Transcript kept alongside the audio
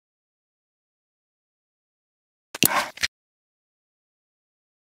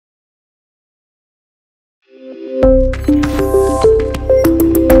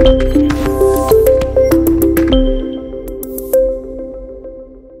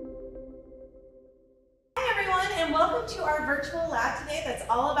to our virtual lab today that's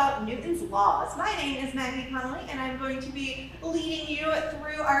all about Newton's laws. My name is Maggie Connolly, and I'm going to be leading you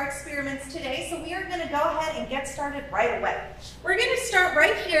through our experiments today. So we are going to go ahead and get started right away. We're going to start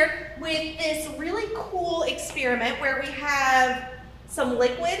right here with this really cool experiment where we have some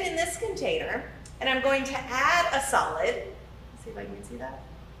liquid in this container, and I'm going to add a solid. Let's see if I can see that.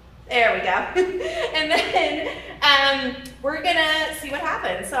 There we go. And then we're gonna see what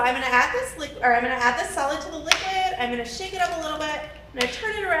happens. So I'm gonna add this solid to the liquid. I'm gonna shake it up a little bit. I'm gonna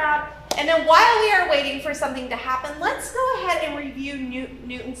turn it around. And then while we are waiting for something to happen, let's go ahead and review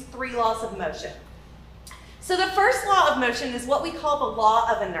Newton's 3 laws of motion. So the first law of motion is what we call the law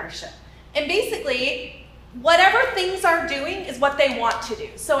of inertia. And basically, whatever things are doing is what they want to do.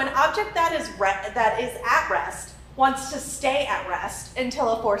 So an object that is at rest wants to stay at rest until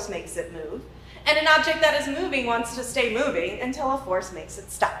a force makes it move. And an object that is moving wants to stay moving until a force makes it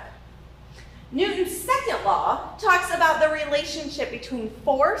stop. Newton's second law talks about the relationship between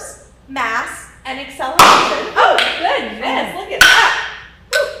force, mass, and acceleration. Oh, goodness, look at that.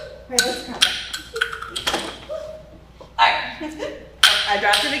 Right, let's grab it. All right. I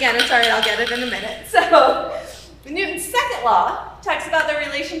dropped it again. I'm sorry, I'll get it in a minute. So, Newton's second law talks about the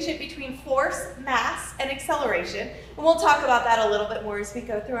relationship between force, mass, and acceleration. And we'll talk about that a little bit more as we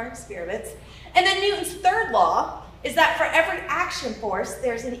go through our experiments. And then Newton's third law is that for every action force,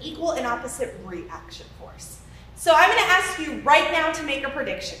 there's an equal and opposite reaction force. So I'm going to ask you right now to make a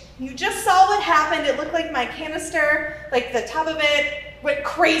prediction. You just saw what happened. It looked like my canister, like the top of it went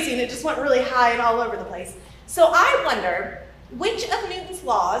crazy and it just went really high and all over the place. So I wonder, which of Newton's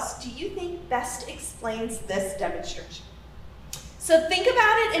laws do you think best explains this demonstration? So think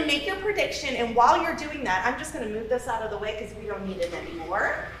about it and make your prediction, and while you're doing that, I'm just going to move this out of the way because we don't need it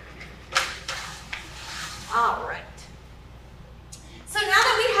anymore. All right. So now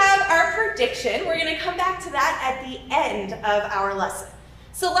that we have our prediction, we're going to come back to that at the end of our lesson.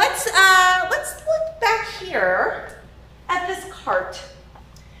 So let's look back here at this cart.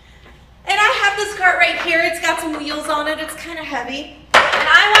 And I have this cart right here. It's got some wheels on it. It's kind of heavy. And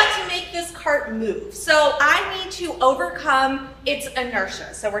I want to make this cart move. So I need to overcome its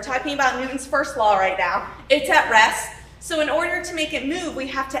inertia. So we're talking about Newton's first law right now. It's at rest. So in order to make it move, we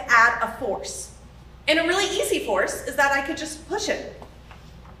have to add a force. And a really easy force is that I could just push it.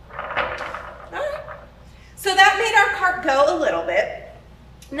 All right. So that made our cart go a little bit.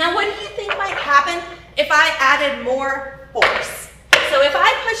 Now what do you think might happen if I added more force? So if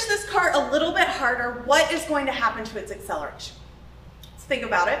I push this cart a little bit harder, what is going to happen to its acceleration? Let's think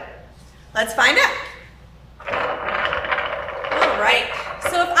about it. Let's find out. All right,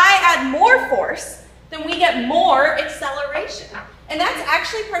 so if I add more force, then we get more acceleration. And that's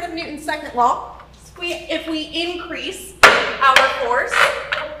actually part of Newton's second law. If we increase our force,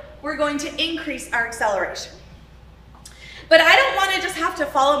 we're going to increase our acceleration. But I don't want to just have to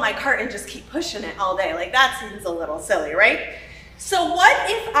follow my cart and just keep pushing it all day. Like that seems a little silly, right? So what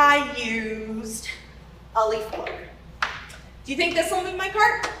if I used a leaf blower? Do you think this will move my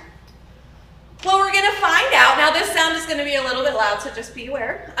cart? Well, we're going to find out. Now this sound is going to be a little bit loud, so just be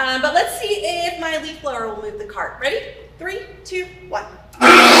aware. But let's see if my leaf blower will move the cart. Ready? 3, 2, 1.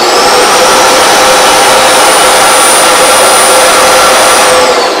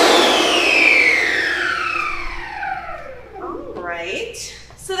 All right.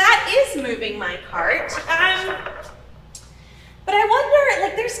 So that is moving my cart. But I wonder,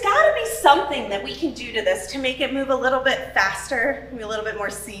 like, there's got to be something that we can do to this to make it move a little bit faster, maybe a little bit more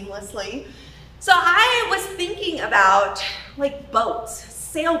seamlessly. So I was thinking about, like, boats,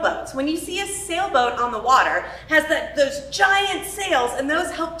 sailboats. When you see a sailboat on the water, it has those giant sails, and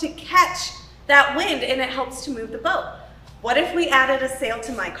those help to catch that wind, and it helps to move the boat. What if we added a sail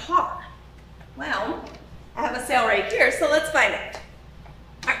to my car? Well, I have a sail right here, so let's find it.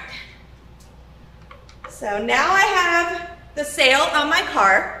 All right. So now I have the sail on my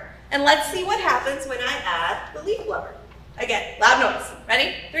car, and let's see what happens when I add the leaf blower. Again, loud noise.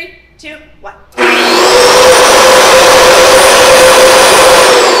 Ready? 3, 2, 1.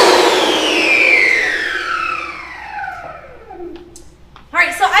 All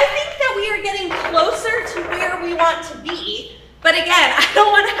right, so I think that we are getting closer to where we want to be, but again, I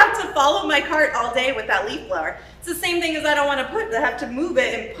don't want to have to follow my cart all day with that leaf blower. It's the same thing as I don't want to have to move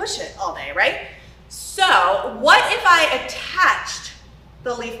it and push it all day, right? So what if I attached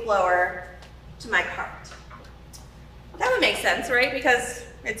the leaf blower to my cart? That would make sense, right? Because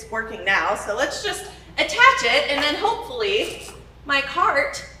it's working now. So let's just attach it, and then hopefully my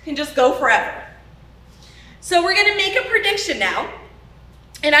cart can just go forever. So we're going to make a prediction now.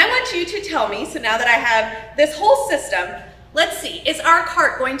 And I want you to tell me, so now that I have this whole system, let's see, is our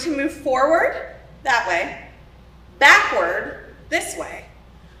cart going to move forward that way, backward this way,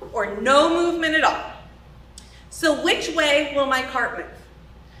 or no movement at all. So which way will my cart move?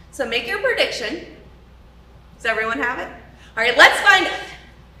 So make your prediction. Does everyone have it? All right, let's find out.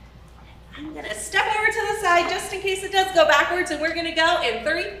 I'm gonna step over to the side just in case it does go backwards, and we're gonna go in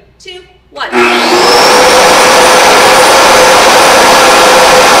 3, 2, 1.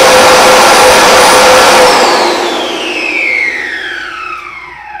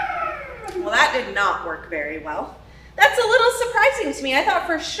 Well, that did not work very well. That's a little surprising to me. I thought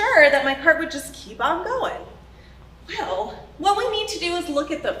for sure that my cart would just keep on going. Well, what we need to do is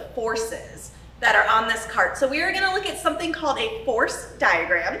look at the forces that are on this cart. So we are going to look at something called a force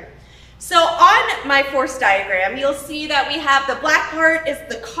diagram. So on my force diagram, you'll see that we have the black part is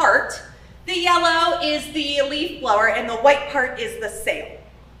the cart, the yellow is the leaf blower, and the white part is the sail.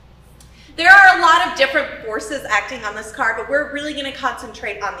 There are a lot of different forces acting on this cart, but we're really going to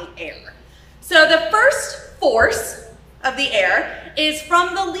concentrate on the air. So the first force of the air is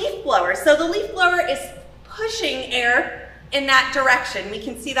from the leaf blower. So the leaf blower is pushing air in that direction. We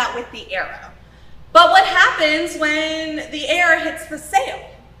can see that with the arrow. But what happens when the air hits the sail?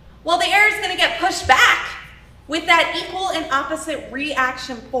 Well, the air is going to get pushed back with that equal and opposite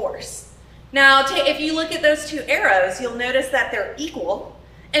reaction force. Now, if you look at those two arrows, you'll notice that they're equal,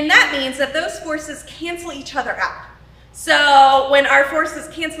 and that means that those forces cancel each other out. So when our forces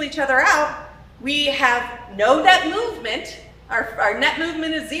cancel each other out, we have no net movement. Our net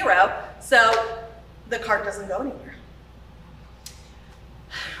movement is 0, so the cart doesn't go anywhere.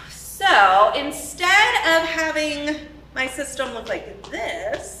 So instead of having my system look like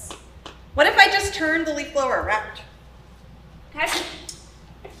this, what if I just turn the leaf blower around? Okay.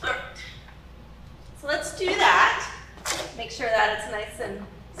 All right. So let's do that. Make sure that it's nice and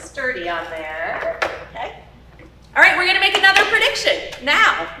sturdy on there. Okay. All right, we're going to make another prediction.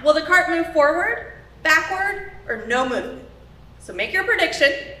 Now, will the cart move forward, backward, or no movement? So make your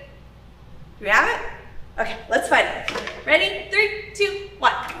prediction. Do we have it? Okay, let's find it. Ready? 3, 2,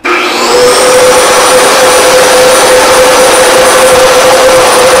 1.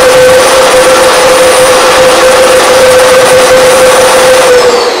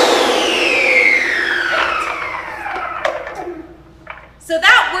 So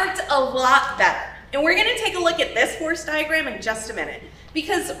that worked a lot better. And we're going to take a look at this force diagram in just a minute.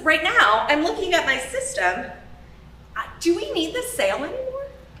 Because right now, I'm looking at my system. Do we need the sail anymore?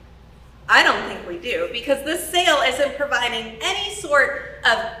 I don't think we do, because this sail isn't providing any sort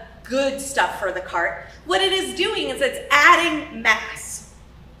of good stuff for the cart. What it is doing is it's adding mass.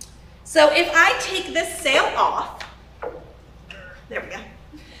 So if I take this sail off, there we go,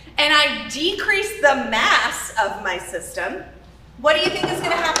 and I decrease the mass of my system, what do you think is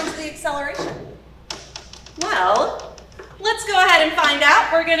going to happen to the acceleration? Well, let's go ahead and find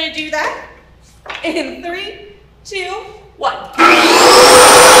out. We're going to do that in 3, 2, 1.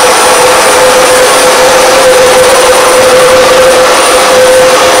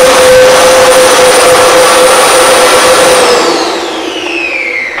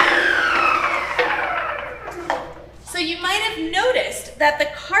 So you might have noticed that the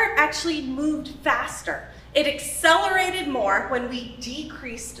cart actually moved faster. It accelerated more when we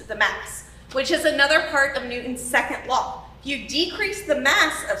decreased the mass, which is another part of Newton's second law. If you decrease the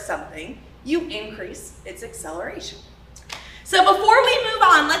mass of something, you increase its acceleration. So before we move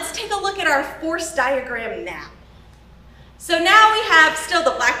on, let's take a look at our force diagram now. So now we have still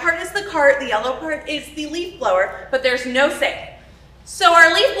the black part is the cart, the yellow part is the leaf blower, but there's no sail. So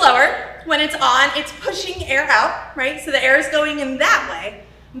our leaf blower, when it's on, it's pushing air out, right? So the air is going in that way,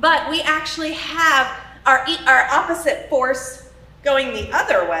 but we actually have our opposite force going the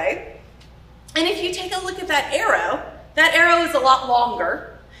other way. And if you take a look at that arrow is a lot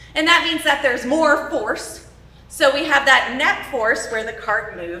longer, and that means that there's more force. So we have that net force where the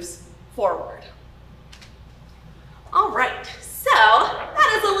cart moves forward. All right, so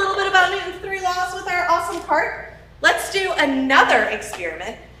that is a little bit about Newton's 3 laws with our awesome cart. Let's do another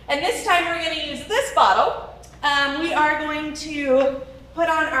experiment, and this time we're going to use this bottle. We are going to put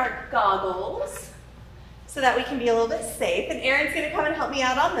on our goggles so that we can be a little bit safe, and Aaron's going to come and help me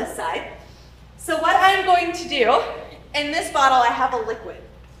out on this side. So what I'm going to do, in this bottle I have a liquid.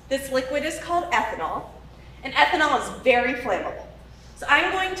 This liquid is called ethanol, and ethanol is very flammable. So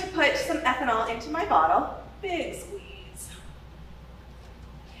I'm going to put some ethanol into my bottle. Big squeeze.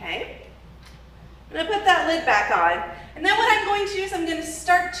 Okay. I'm going to put that lid back on, and then what I'm going to do is I'm going to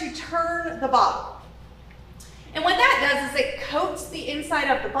start to turn the bottle. And what that does is it coats the inside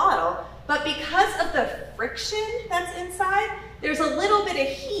of the bottle, but because of the friction that's inside, there's a little bit of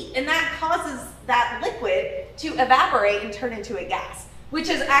heat, and that causes that liquid to evaporate and turn into a gas, which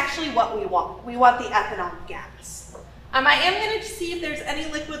is actually what we want. We want the ethanol gas. I am going to see if there's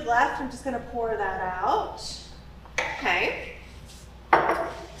any liquid left. I'm just going to pour that out. Okay.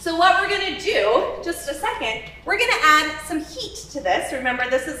 So what we're going to do, just a second, we're going to add some heat to this. Remember,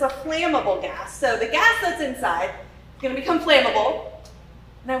 this is a flammable gas. So the gas that's inside is going to become flammable.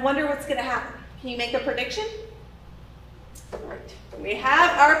 And I wonder what's going to happen. Can you make a prediction? All right. We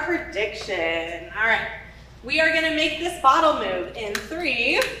have our prediction. All right. We are going to make this bottle move in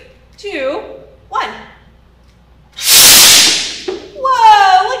 3, 2, 1.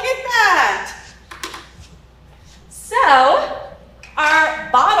 Whoa, look at that. So, our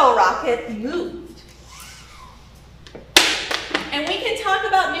bottle rocket moved. And we can talk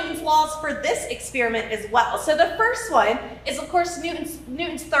about Newton's laws for this experiment as well. So the first one is, of course,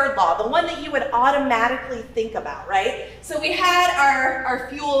 Newton's third law, the one that you would automatically think about, right? So we had our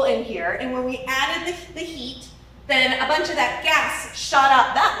fuel in here, and when we added the heat, then a bunch of that gas shot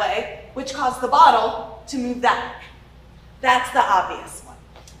out that way, which caused the bottle to move that way. That's the obvious one.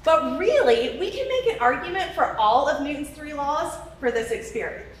 But really, we can make an argument for all of Newton's 3 laws for this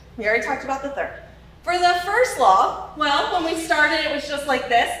experiment. We already talked about the third. For the first law, well, when we started, it was just like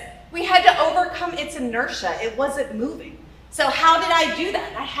this. We had to overcome its inertia. It wasn't moving. So how did I do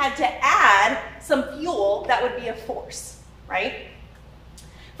that? I had to add some fuel that would be a force, right?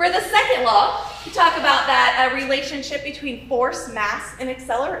 For the second law, we talk about that relationship between force, mass, and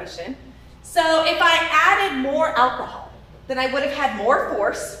acceleration. So if I added more alcohol, then I would have had more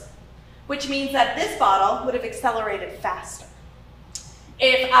force, which means that this bottle would have accelerated faster.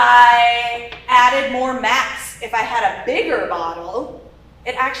 If I added more mass, if I had a bigger bottle,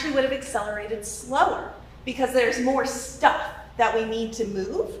 it actually would have accelerated slower because there's more stuff that we need to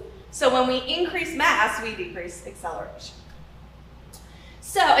move. So when we increase mass, we decrease acceleration.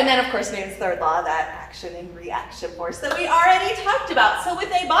 So, and then of course Newton's third law, that action and reaction force that we already talked about. So with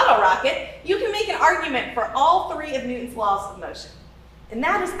a bottle rocket, you can make an argument for all 3 of Newton's laws of motion. And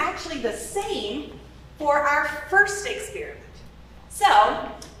that is actually the same for our first experiment. So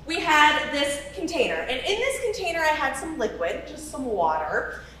we had this container, and in this container I had some liquid, just some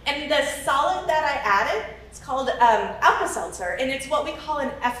water, and the solid that I added, it's called Alka-Seltzer, and it's what we call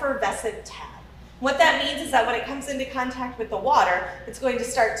an effervescent tab. What that means is that when it comes into contact with the water, it's going to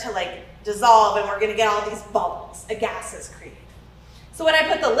start to like dissolve, and we're going to get all these bubbles. A gas is created. So when I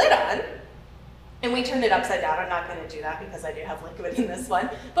put the lid on, and we turned it upside down, I'm not going to do that because I do have liquid in this one,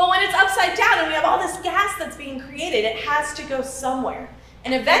 but when it's upside down and we have all this gas that's being created, it has to go somewhere.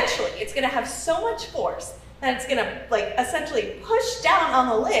 And eventually, it's going to have so much force that it's going to like essentially push down on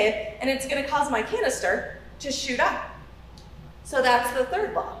the lid, and it's going to cause my canister to shoot up. So that's the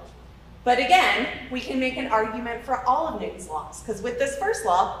third law. But again, we can make an argument for all of Newton's laws, because with this first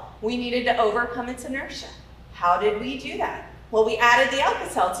law, we needed to overcome its inertia. How did we do that? Well, we added the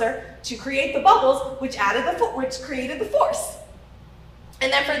Alka-Seltzer to create the bubbles, which created the force.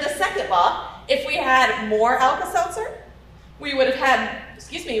 And then for the second law, if we had more Alka-Seltzer, we would have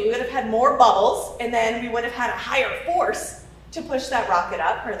had more bubbles, and then we would have had a higher force to push that rocket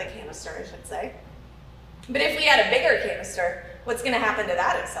up, or the canister, I should say. But if we had a bigger canister, what's going to happen to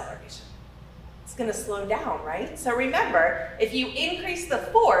that acceleration? It's going to slow down, right? So remember, if you increase the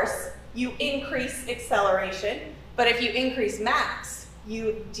force, you increase acceleration, but if you increase mass,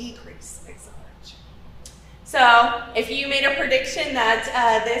 you decrease acceleration. So if you made a prediction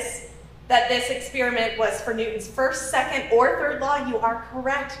that this experiment was for Newton's first, second, or third law, you are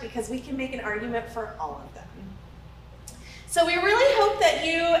correct, because we can make an argument for all of them. So we really hope that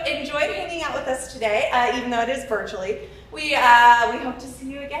you enjoyed hanging out with us today, even though it is virtually. We hope to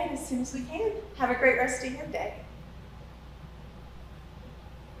see you again as soon as we can. Have a great rest of your day.